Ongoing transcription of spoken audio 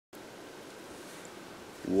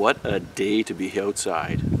What a day to be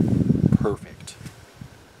outside. Perfect.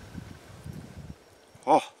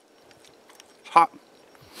 Oh, hot,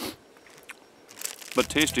 but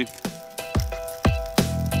tasty.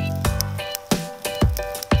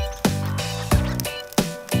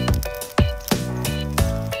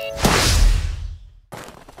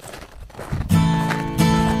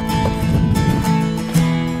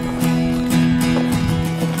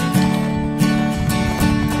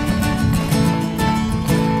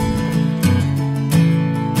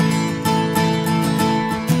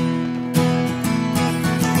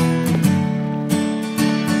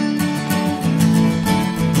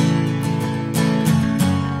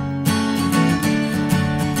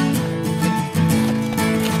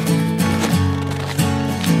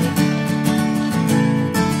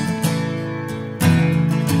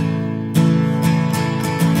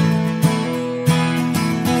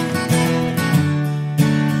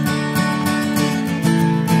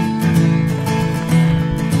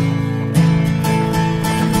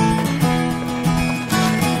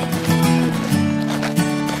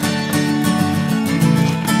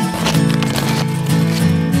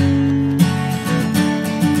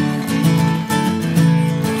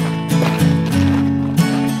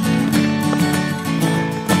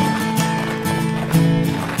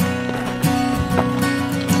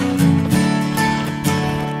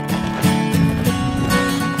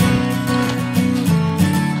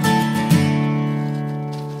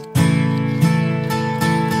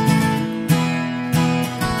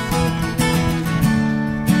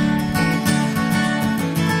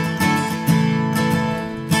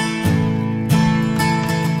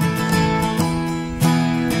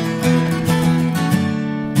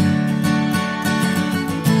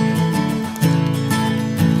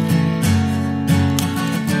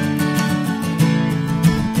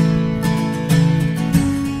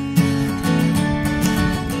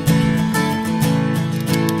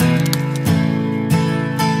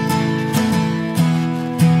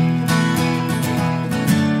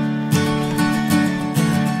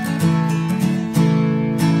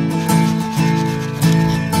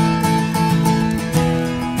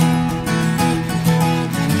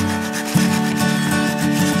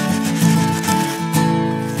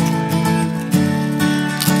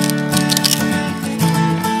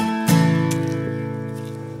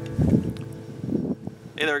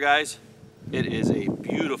 Hey there guys, it is a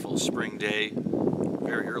beautiful spring day,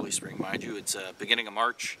 very early spring mind you. It's beginning of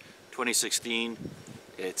March 2016.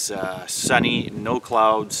 It's sunny, no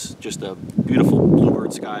clouds, just a beautiful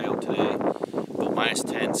bluebird sky out today, about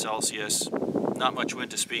 -10 Celsius, not much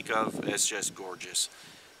wind to speak of. It's just gorgeous.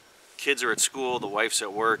 Kids are at school, the wife's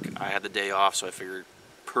at work, I had the day off, so I figured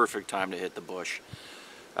perfect time to hit the bush.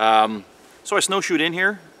 So I snowshoed in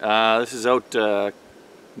here. This is out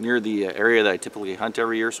near the area that I typically hunt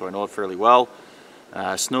every year, so I know it fairly well.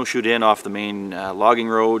 Snowshoed in off the main logging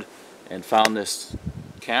road and found this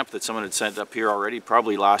camp that someone had sent up here already,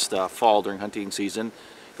 probably last fall during hunting season.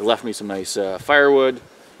 It left me some nice firewood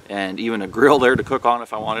and even a grill there to cook on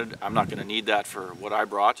if I wanted. I'm not going to need that for what I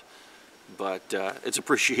brought, but it's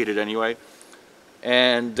appreciated anyway.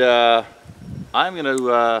 And I'm going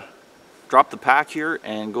to drop the pack here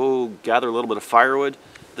and go gather a little bit of firewood.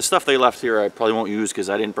 The stuff they left here I probably won't use because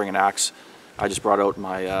I didn't bring an axe. I just brought out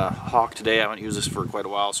my hawk today. I haven't used this for quite a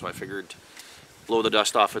while, so I figured blow the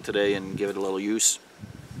dust off it today and give it a little use.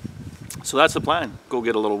 So that's the plan. Go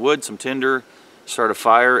get a little wood, some tinder, start a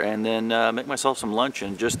fire, and then make myself some lunch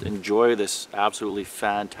and just enjoy this absolutely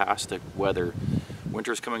fantastic weather.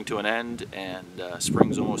 Winter's coming to an end and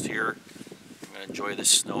spring's almost here. I'm going to enjoy the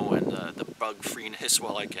snow and the bug freeness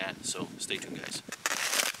while I can, so stay tuned guys.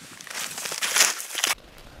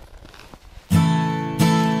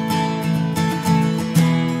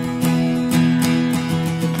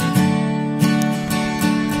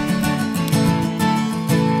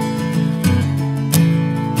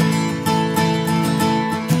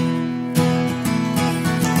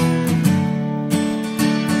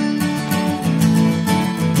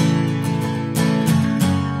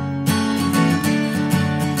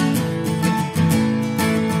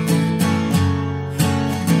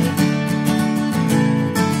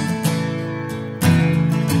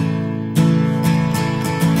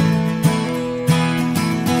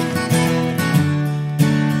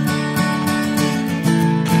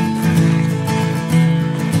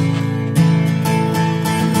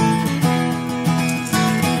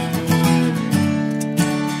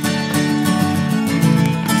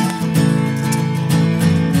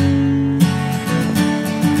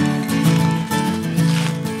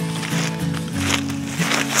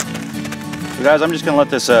 So guys, I'm just going to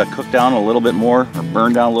let this cook down a little bit more, or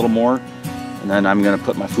burn down a little more. And then I'm gonna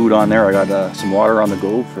put my food on there. I got some water on the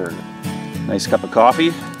go for a nice cup of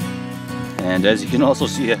coffee. And as you can also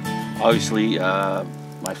see, obviously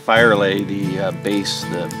my fire lay, the base,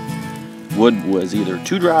 the wood was either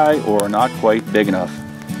too dry or not quite big enough,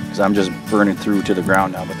 because I'm just burning through to the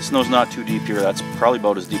ground now. But the snow's not too deep here. That's probably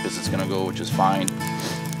about as deep as it's gonna go, which is fine.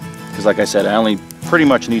 Because like I said, I only pretty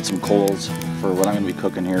much need some coals for what I'm gonna be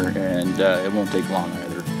cooking here, and it won't take long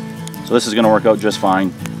either. So this is gonna work out just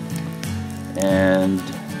fine. And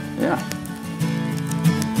yeah.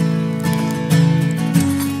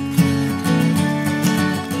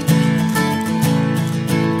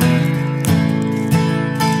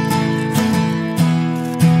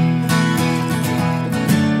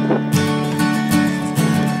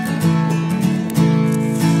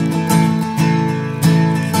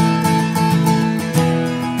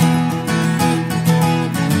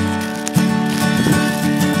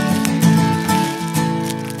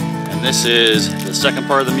 This is the second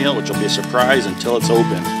part of the meal, which will be a surprise until it's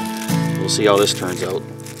open. We'll see how this turns out.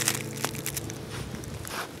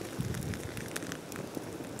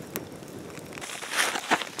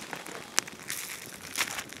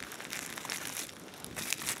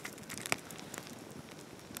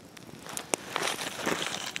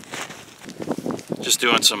 Just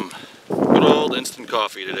doing some good old instant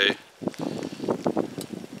coffee today.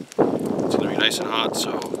 It's gonna be nice and hot,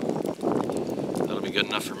 so that'll be good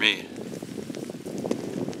enough for me.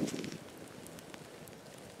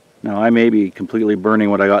 Now I may be completely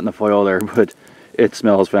burning what I got in the foil there, but it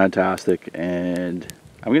smells fantastic and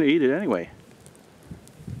I'm gonna eat it anyway.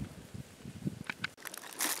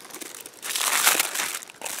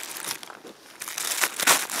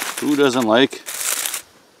 Who doesn't like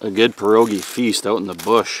a good pierogi feast out in the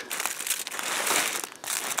bush?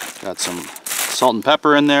 Got some salt and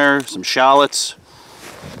pepper in there, some shallots.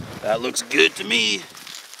 That looks good to me.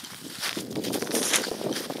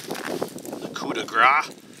 The coup de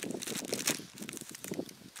grace.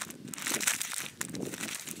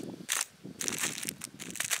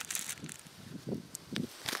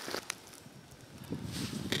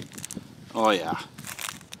 Oh yeah.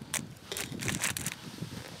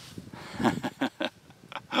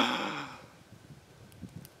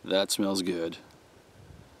 That smells good.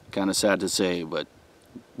 Kind of sad to say, but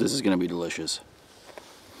this is gonna be delicious.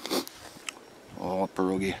 Oh,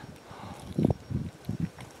 pierogi.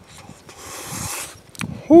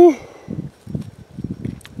 Whew.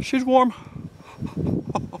 She's warm.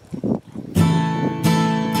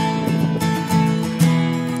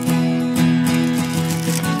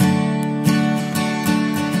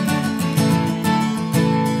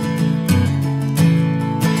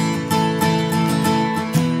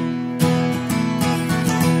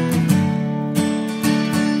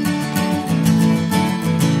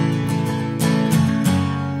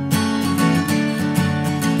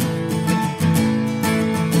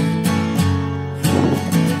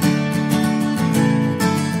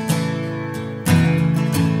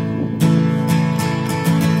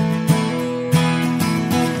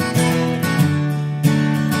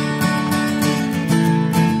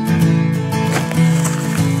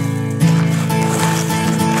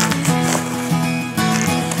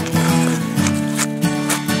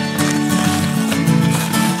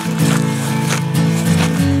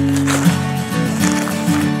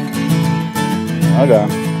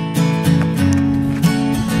 Okay.